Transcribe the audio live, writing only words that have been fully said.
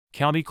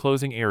County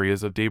closing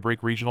areas of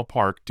Daybreak Regional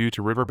Park due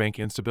to riverbank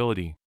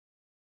instability.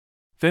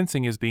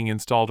 Fencing is being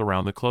installed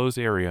around the closed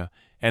area,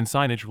 and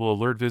signage will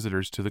alert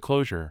visitors to the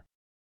closure.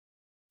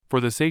 For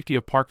the safety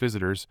of park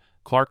visitors,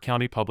 Clark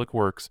County Public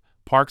Works,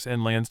 Parks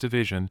and Lands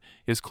Division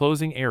is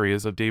closing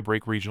areas of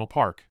Daybreak Regional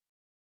Park.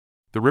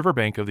 The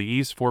riverbank of the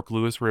East Fork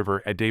Lewis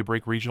River at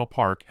Daybreak Regional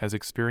Park has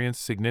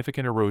experienced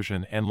significant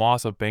erosion and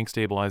loss of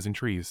bank-stabilizing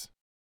trees.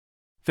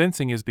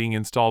 Fencing is being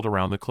installed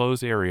around the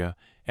closed area,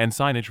 and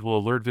signage will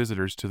alert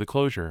visitors to the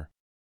closure.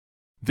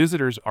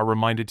 Visitors are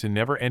reminded to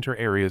never enter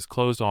areas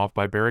closed off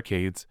by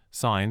barricades,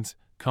 signs,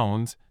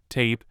 cones,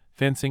 tape,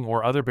 fencing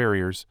or other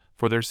barriers,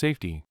 for their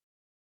safety.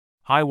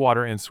 High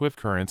water and swift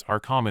currents are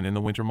common in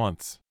the winter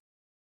months.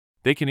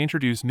 They can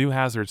introduce new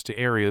hazards to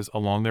areas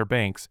along their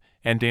banks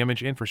and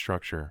damage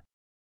infrastructure.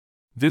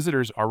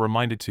 Visitors are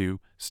reminded to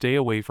stay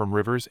away from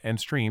rivers and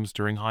streams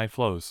during high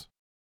flows.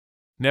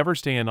 Never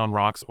stand on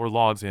rocks or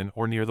logs in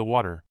or near the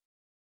water.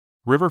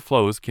 River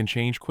flows can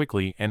change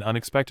quickly and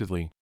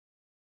unexpectedly.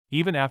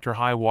 Even after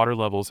high water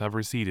levels have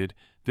receded,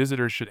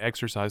 visitors should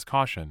exercise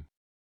caution.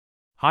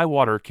 High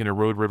water can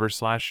erode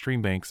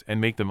river/stream banks and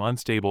make them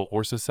unstable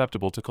or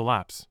susceptible to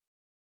collapse.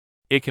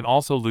 It can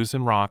also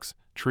loosen rocks,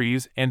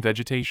 trees, and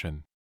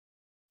vegetation.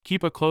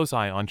 Keep a close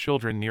eye on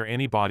children near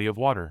any body of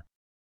water.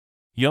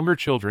 Younger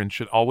children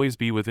should always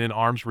be within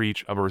arm's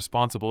reach of a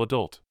responsible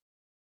adult.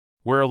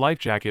 Wear a life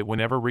jacket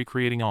whenever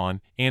recreating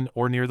on, in,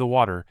 or near the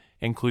water,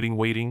 including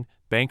wading,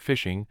 bank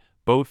fishing,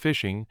 boat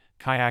fishing,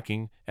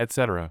 kayaking,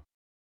 etc.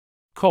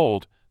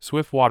 Cold,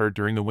 swift water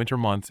during the winter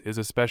months is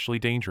especially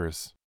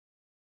dangerous.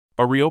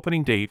 A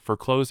reopening date for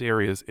closed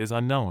areas is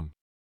unknown.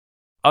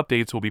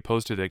 Updates will be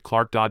posted at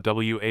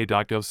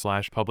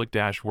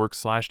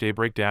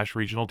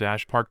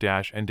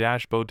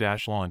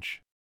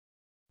clark.wa.gov/public-works/daybreak-regional-park-and-boat-launch.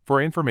 For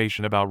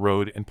information about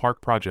road and park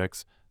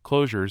projects,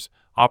 closures,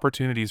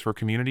 opportunities for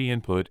community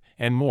input,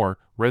 and more,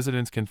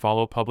 residents can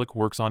follow Public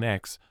Works on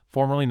X,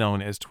 formerly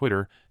known as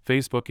Twitter,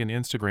 Facebook and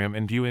Instagram,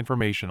 and view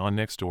information on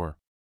Nextdoor.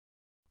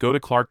 Go to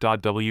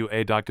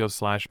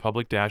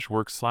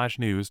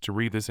clark.wa.gov/public-works/news to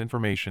read this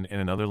information in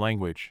another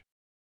language.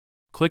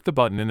 Click the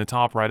button in the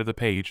top right of the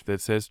page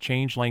that says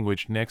Change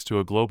Language next to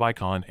a globe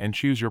icon and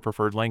choose your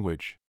preferred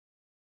language.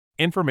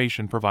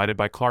 Information provided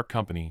by Clark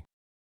Company.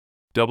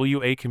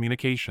 WA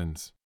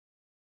Communications.